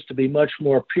want this to be much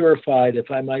more purified,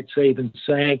 if I might say, than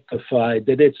sanctified,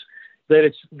 that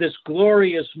it's this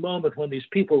glorious moment when these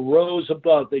people rose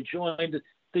above. They joined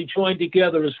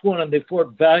together as one, and they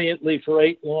fought valiantly for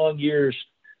 8 long years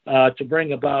to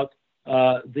bring about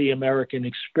the American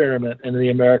experiment and the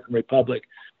American Republic.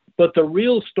 But the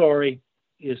real story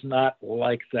is not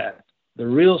like that. The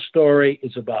real story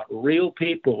is about real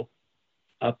people,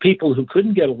 people who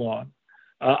couldn't get along.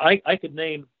 I could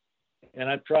name, and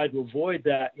I've tried to avoid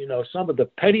that, some of the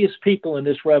pettiest people in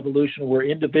this revolution were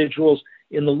individuals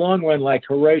in the long run like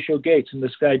Horatio Gates and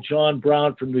this guy John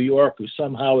Brown from New York, who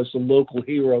somehow is the local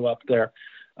hero up there.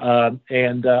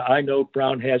 And I know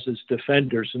Brown has his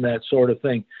defenders and that sort of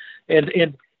thing.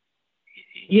 And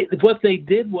what they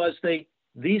did was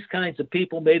these kinds of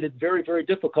people made it very, very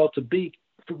difficult to be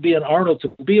an Arnold, to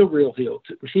be a real hero,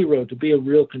 to be a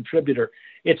real contributor.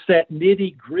 It's that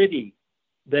nitty gritty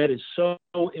that is so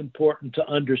important to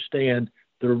understand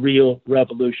the real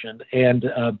revolution. And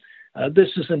This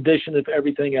is in addition of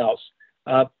everything else.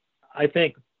 I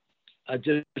think,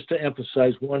 just to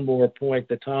emphasize one more point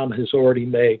that Tom has already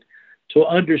made, to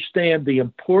understand the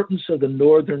importance of the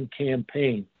Northern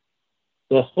Campaign.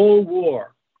 The whole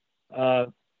war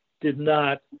did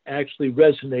not actually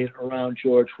resonate around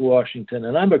George Washington.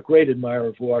 And I'm a great admirer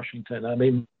of Washington. I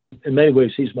mean, in many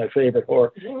ways, he's my favorite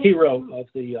hero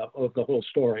of the whole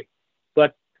story.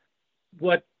 But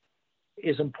what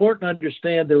is important to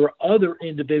understand, there were other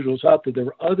individuals out there. There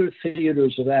were other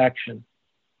theaters of action.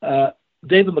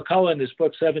 David McCullough, in his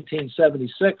book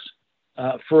 1776,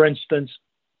 for instance,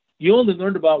 you only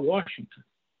learned about Washington.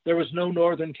 There was no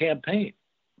Northern Campaign.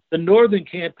 The Northern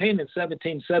Campaign in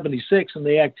 1776 and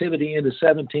the activity into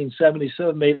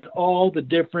 1777 made all the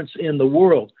difference in the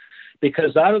world,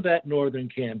 because out of that Northern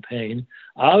Campaign,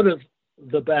 out of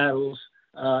the battles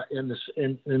in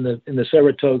the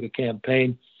Saratoga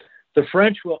campaign, the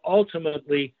French will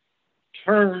ultimately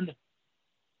turn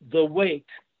the weight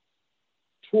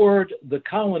toward the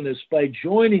colonists by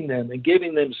joining them and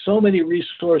giving them so many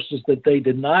resources that they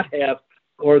did not have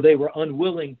or they were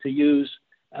unwilling to use,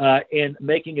 and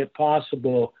making it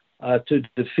possible to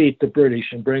defeat the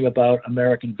British and bring about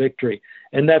American victory.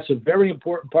 And that's a very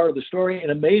important part of the story.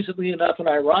 And amazingly enough, and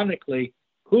ironically,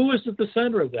 who is at the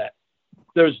center of that?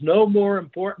 There's no more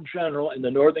important general in the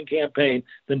Northern Campaign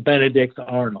than Benedict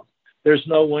Arnold. There's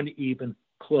no one even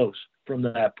close from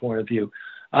that point of view.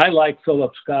 I like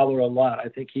Philip Schuyler a lot. I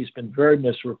think he's been very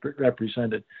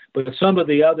misrepresented. But some of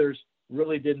the others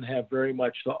really didn't have very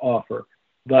much to offer.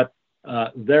 But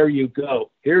there you go.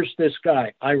 Here's this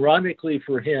guy. Ironically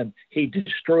for him, he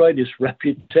destroyed his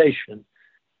reputation.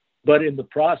 But in the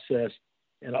process,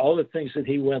 and all the things that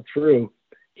he went through,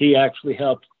 he actually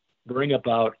helped bring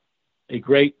about a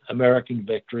great American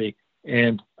victory,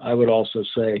 and I would also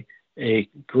say a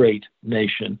great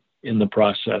nation in the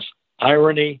process.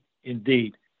 Irony,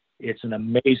 indeed. It's an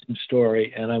amazing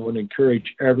story, and I would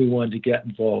encourage everyone to get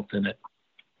involved in it.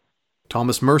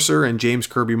 Thomas Mercer and James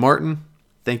Kirby Martin,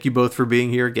 thank you both for being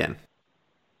here again.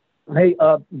 Hey,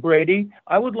 Brady,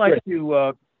 I would like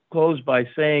to close by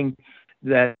saying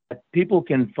that people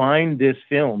can find this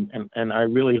film, and I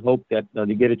really hope that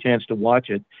they get a chance to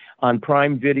watch it, on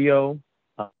Prime Video,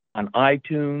 on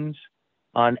iTunes,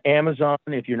 on Amazon.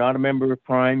 If you're not a member of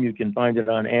Prime, you can find it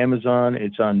on Amazon.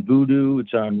 It's on Vudu.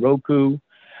 It's on Roku.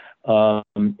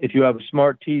 If you have a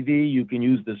smart TV, you can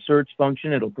use the search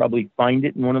function. It'll probably find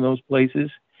it in one of those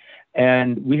places.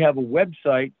 And we have a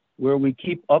website where we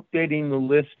keep updating the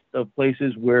list of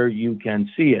places where you can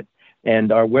see it.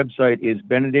 And our website is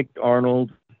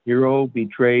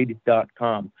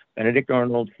BenedictArnoldHeroBetrayed.com.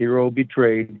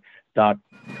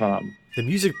 BenedictArnoldHeroBetrayed.com. The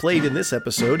music played in this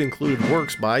episode included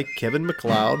works by Kevin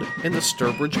MacLeod and the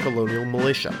Sturbridge Colonial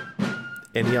Militia.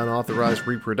 Any unauthorized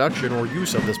reproduction or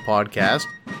use of this podcast,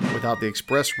 without the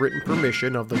express written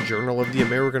permission of the Journal of the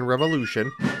American Revolution,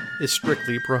 is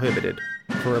strictly prohibited.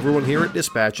 For everyone here at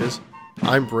Dispatches,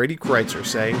 I'm Brady Kreitzer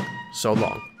saying, so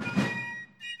long.